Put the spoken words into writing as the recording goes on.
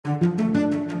Are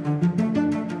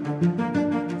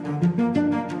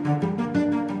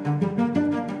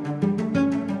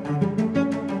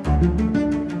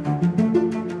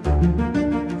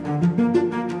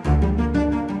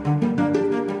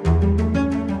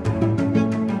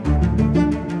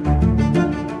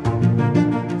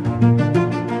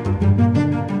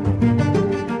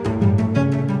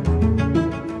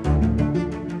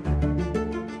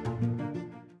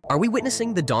we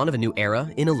witnessing the dawn of a new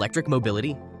era in electric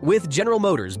mobility? With General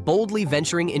Motors boldly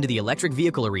venturing into the electric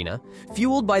vehicle arena,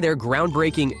 fueled by their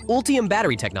groundbreaking Ultium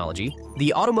battery technology,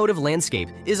 the automotive landscape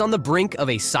is on the brink of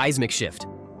a seismic shift.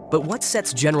 But what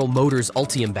sets General Motors'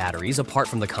 Ultium batteries apart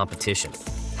from the competition?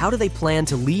 How do they plan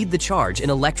to lead the charge in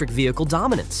electric vehicle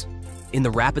dominance? In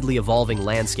the rapidly evolving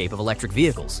landscape of electric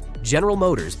vehicles, General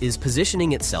Motors is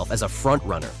positioning itself as a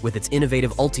front-runner with its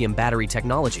innovative Ultium battery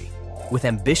technology. With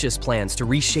ambitious plans to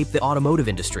reshape the automotive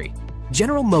industry,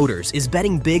 General Motors is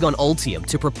betting big on Ultium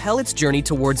to propel its journey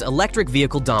towards electric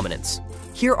vehicle dominance.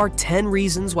 Here are 10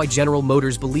 reasons why General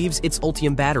Motors believes its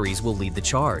Ultium batteries will lead the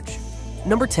charge.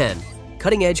 Number 10.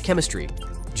 Cutting-edge chemistry.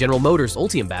 General Motors'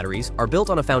 Ultium batteries are built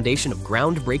on a foundation of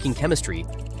groundbreaking chemistry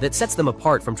that sets them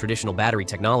apart from traditional battery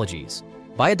technologies.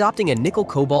 By adopting a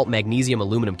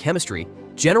nickel-cobalt-magnesium-aluminum chemistry,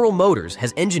 General Motors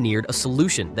has engineered a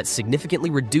solution that significantly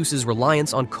reduces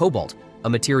reliance on cobalt, a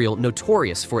material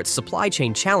notorious for its supply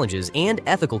chain challenges and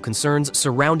ethical concerns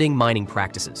surrounding mining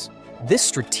practices. This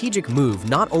strategic move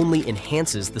not only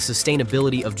enhances the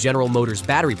sustainability of General Motors'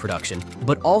 battery production,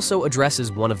 but also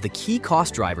addresses one of the key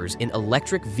cost drivers in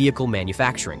electric vehicle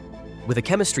manufacturing, with a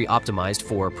chemistry optimized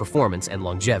for performance and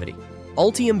longevity.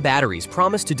 Ultium batteries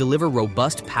promise to deliver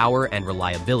robust power and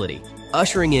reliability,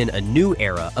 ushering in a new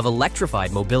era of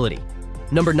electrified mobility.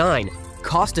 Number 9.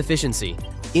 Cost efficiency.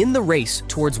 In the race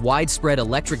towards widespread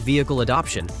electric vehicle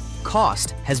adoption,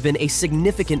 cost has been a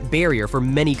significant barrier for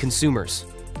many consumers.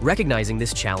 Recognizing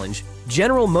this challenge,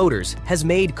 General Motors has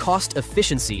made cost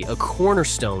efficiency a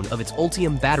cornerstone of its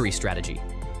Ultium battery strategy.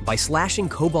 By slashing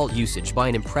cobalt usage by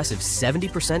an impressive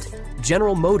 70%,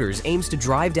 General Motors aims to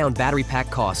drive down battery pack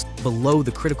costs below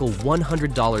the critical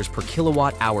 $100 per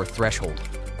kilowatt-hour threshold.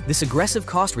 This aggressive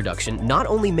cost reduction not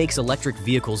only makes electric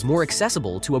vehicles more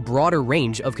accessible to a broader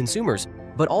range of consumers,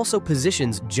 but also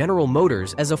positions General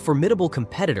Motors as a formidable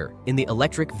competitor in the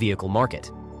electric vehicle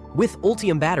market. With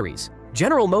Ultium batteries,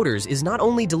 General Motors is not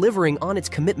only delivering on its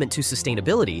commitment to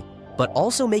sustainability, but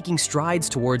also making strides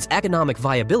towards economic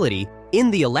viability in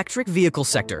the electric vehicle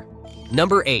sector.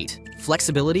 Number 8.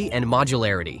 Flexibility and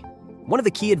modularity. One of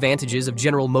the key advantages of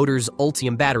General Motors'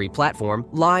 Ultium battery platform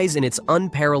lies in its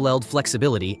unparalleled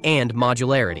flexibility and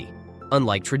modularity.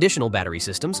 Unlike traditional battery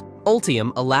systems,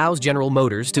 Ultium allows General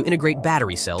Motors to integrate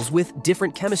battery cells with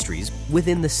different chemistries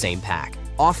within the same pack,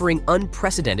 offering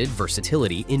unprecedented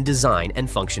versatility in design and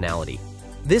functionality.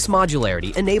 This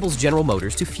modularity enables General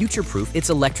Motors to future-proof its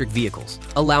electric vehicles,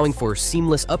 allowing for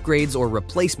seamless upgrades or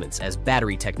replacements as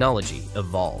battery technology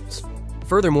evolves.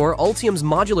 Furthermore, Ultium's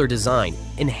modular design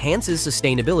enhances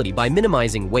sustainability by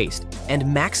minimizing waste and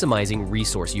maximizing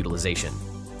resource utilization.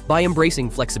 By embracing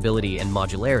flexibility and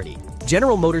modularity,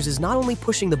 General Motors is not only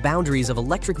pushing the boundaries of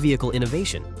electric vehicle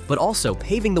innovation, but also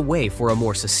paving the way for a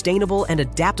more sustainable and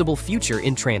adaptable future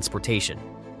in transportation.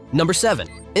 Number 7.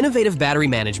 Innovative battery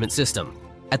management system.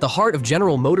 At the heart of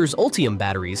General Motors' Ultium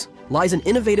batteries lies an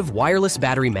innovative wireless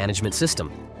battery management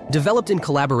system, developed in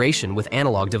collaboration with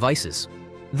analog devices.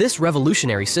 This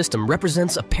revolutionary system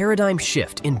represents a paradigm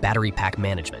shift in battery pack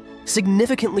management,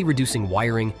 significantly reducing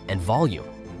wiring and volume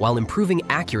while improving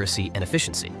accuracy and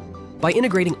efficiency. By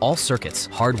integrating all circuits,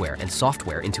 hardware, and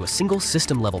software into a single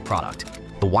system-level product,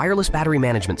 the wireless battery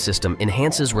management system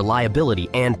enhances reliability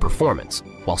and performance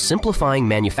while simplifying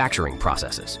manufacturing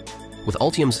processes. With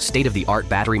Ultium's state-of-the-art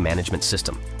battery management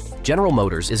system, General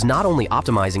Motors is not only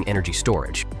optimizing energy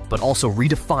storage, but also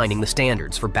redefining the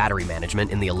standards for battery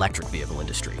management in the electric vehicle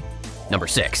industry. Number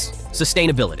 6.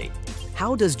 Sustainability.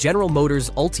 How does General Motors'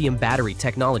 Ultium battery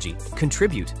technology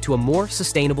contribute to a more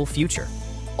sustainable future?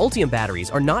 Ultium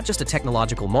batteries are not just a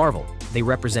technological marvel, they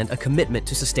represent a commitment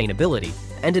to sustainability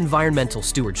and environmental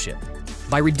stewardship.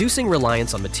 By reducing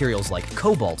reliance on materials like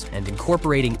cobalt and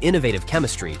incorporating innovative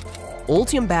chemistry,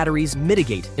 Ultium batteries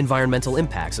mitigate environmental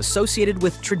impacts associated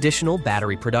with traditional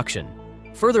battery production.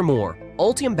 Furthermore,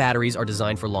 Ultium batteries are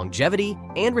designed for longevity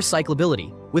and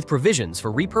recyclability, with provisions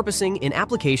for repurposing in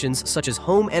applications such as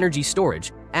home energy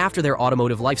storage after their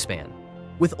automotive lifespan.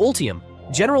 With Ultium,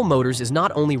 General Motors is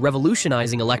not only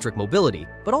revolutionizing electric mobility,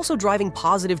 but also driving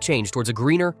positive change towards a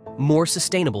greener, more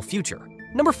sustainable future.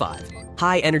 Number 5.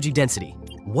 High energy density.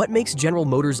 What makes General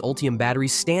Motors Ultium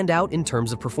batteries stand out in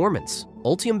terms of performance?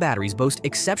 Ultium batteries boast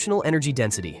exceptional energy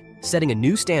density, setting a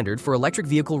new standard for electric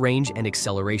vehicle range and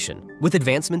acceleration. With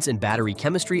advancements in battery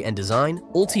chemistry and design,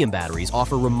 Ultium batteries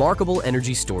offer remarkable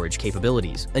energy storage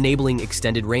capabilities, enabling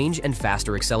extended range and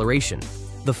faster acceleration.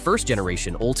 The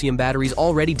first-generation Ultium batteries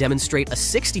already demonstrate a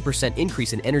 60%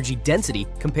 increase in energy density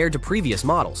compared to previous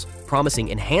models, promising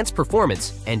enhanced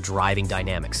performance and driving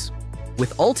dynamics.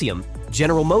 With Ultium,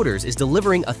 General Motors is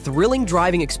delivering a thrilling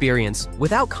driving experience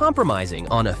without compromising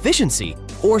on efficiency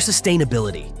or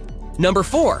sustainability. Number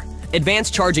 4.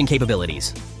 Advanced charging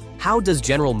capabilities. How does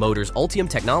General Motors Ultium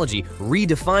technology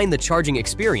redefine the charging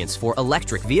experience for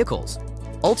electric vehicles?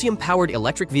 Ultium-powered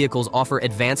electric vehicles offer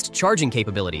advanced charging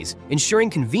capabilities, ensuring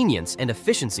convenience and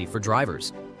efficiency for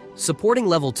drivers. Supporting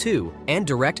Level 2 and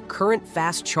direct current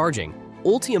fast charging,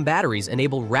 Ultium batteries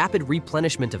enable rapid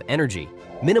replenishment of energy,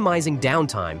 minimizing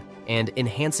downtime and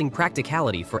enhancing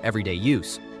practicality for everyday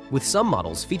use, with some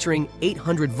models featuring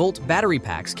 800-volt battery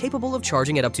packs capable of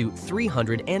charging at up to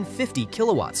 350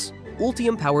 kilowatts.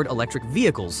 Ultium-powered electric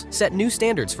vehicles set new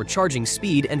standards for charging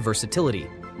speed and versatility.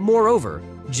 Moreover,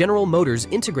 General Motors'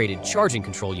 integrated charging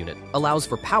control unit allows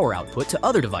for power output to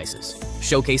other devices,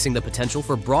 showcasing the potential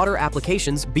for broader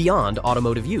applications beyond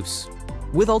automotive use.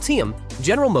 With Ultium,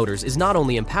 General Motors is not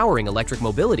only empowering electric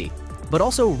mobility, but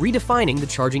also redefining the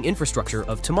charging infrastructure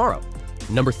of tomorrow.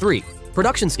 Number 3.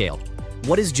 Production scale.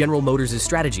 What is General Motors'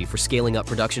 strategy for scaling up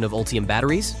production of Ultium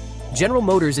batteries? General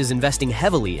Motors is investing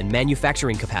heavily in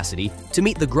manufacturing capacity to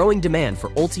meet the growing demand for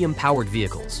Ultium-powered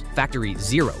vehicles. Factory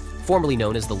 0, formerly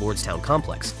known as the Lordstown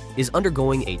Complex, is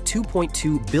undergoing a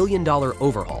 $2.2 billion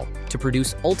overhaul to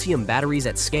produce Ultium batteries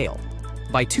at scale.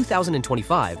 By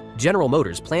 2025, General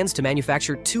Motors plans to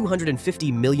manufacture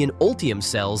 250 million Ultium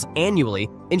cells annually,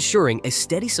 ensuring a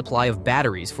steady supply of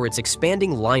batteries for its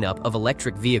expanding lineup of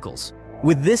electric vehicles.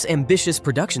 With this ambitious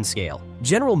production scale,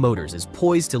 General Motors is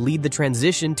poised to lead the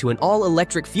transition to an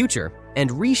all-electric future and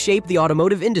reshape the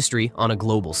automotive industry on a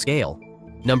global scale.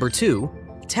 Number 2.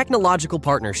 Technological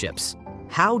partnerships.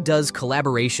 How does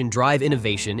collaboration drive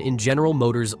innovation in General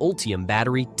Motors' Ultium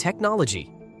battery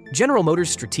technology? General Motors'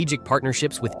 strategic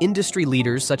partnerships with industry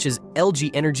leaders such as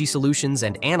LG Energy Solutions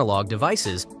and Analog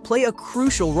Devices play a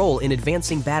crucial role in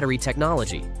advancing battery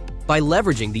technology. By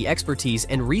leveraging the expertise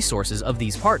and resources of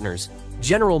these partners,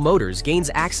 General Motors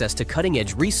gains access to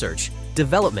cutting-edge research,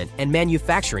 development, and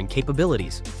manufacturing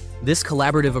capabilities. This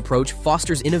collaborative approach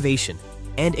fosters innovation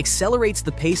and accelerates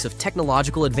the pace of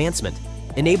technological advancement,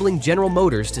 enabling General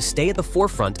Motors to stay at the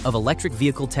forefront of electric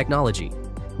vehicle technology.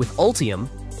 With Ultium,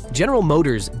 General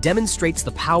Motors demonstrates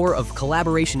the power of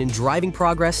collaboration in driving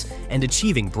progress and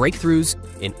achieving breakthroughs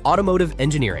in automotive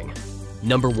engineering.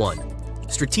 Number 1.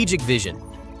 Strategic vision.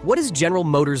 What is General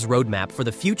Motors' roadmap for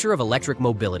the future of electric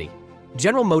mobility?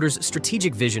 General Motors'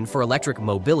 strategic vision for electric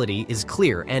mobility is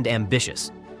clear and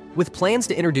ambitious. With plans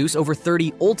to introduce over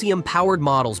 30 Ultium-powered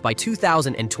models by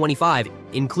 2025,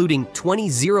 including 20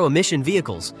 zero-emission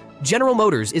vehicles, General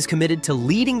Motors is committed to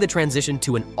leading the transition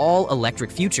to an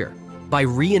all-electric future. By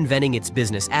reinventing its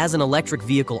business as an electric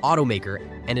vehicle automaker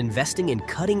and investing in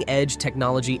cutting-edge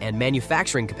technology and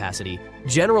manufacturing capacity,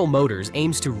 General Motors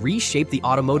aims to reshape the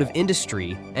automotive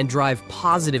industry and drive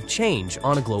positive change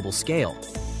on a global scale.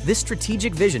 This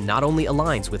strategic vision not only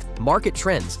aligns with market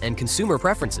trends and consumer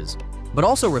preferences, but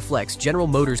also reflects General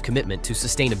Motors' commitment to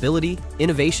sustainability,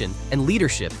 innovation, and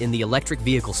leadership in the electric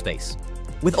vehicle space.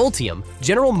 With Ultium,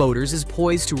 General Motors is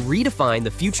poised to redefine the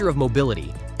future of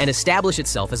mobility and establish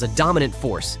itself as a dominant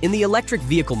force in the electric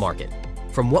vehicle market.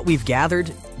 From what we've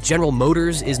gathered, General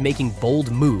Motors is making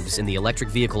bold moves in the electric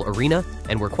vehicle arena,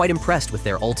 and we're quite impressed with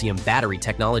their Ultium battery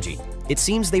technology. It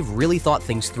seems they've really thought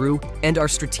things through and are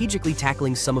strategically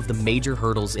tackling some of the major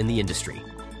hurdles in the industry.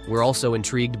 We're also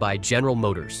intrigued by General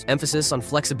Motors' emphasis on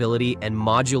flexibility and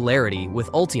modularity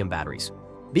with Ultium batteries.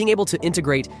 Being able to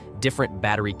integrate different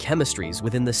battery chemistries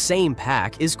within the same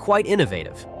pack is quite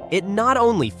innovative. It not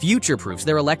only future-proofs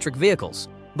their electric vehicles,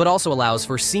 but also allows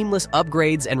for seamless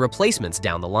upgrades and replacements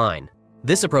down the line.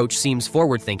 This approach seems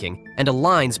forward-thinking and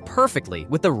aligns perfectly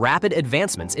with the rapid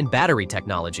advancements in battery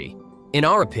technology. In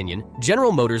our opinion,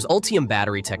 General Motors' Ultium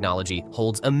battery technology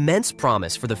holds immense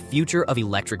promise for the future of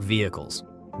electric vehicles.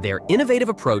 Their innovative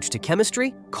approach to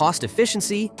chemistry, cost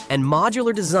efficiency, and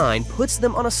modular design puts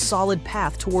them on a solid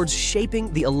path towards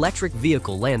shaping the electric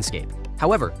vehicle landscape.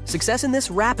 However, success in this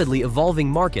rapidly evolving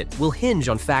market will hinge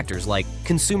on factors like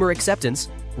consumer acceptance,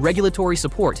 regulatory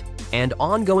support, and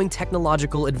ongoing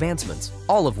technological advancements,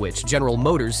 all of which General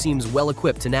Motors seems well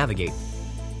equipped to navigate.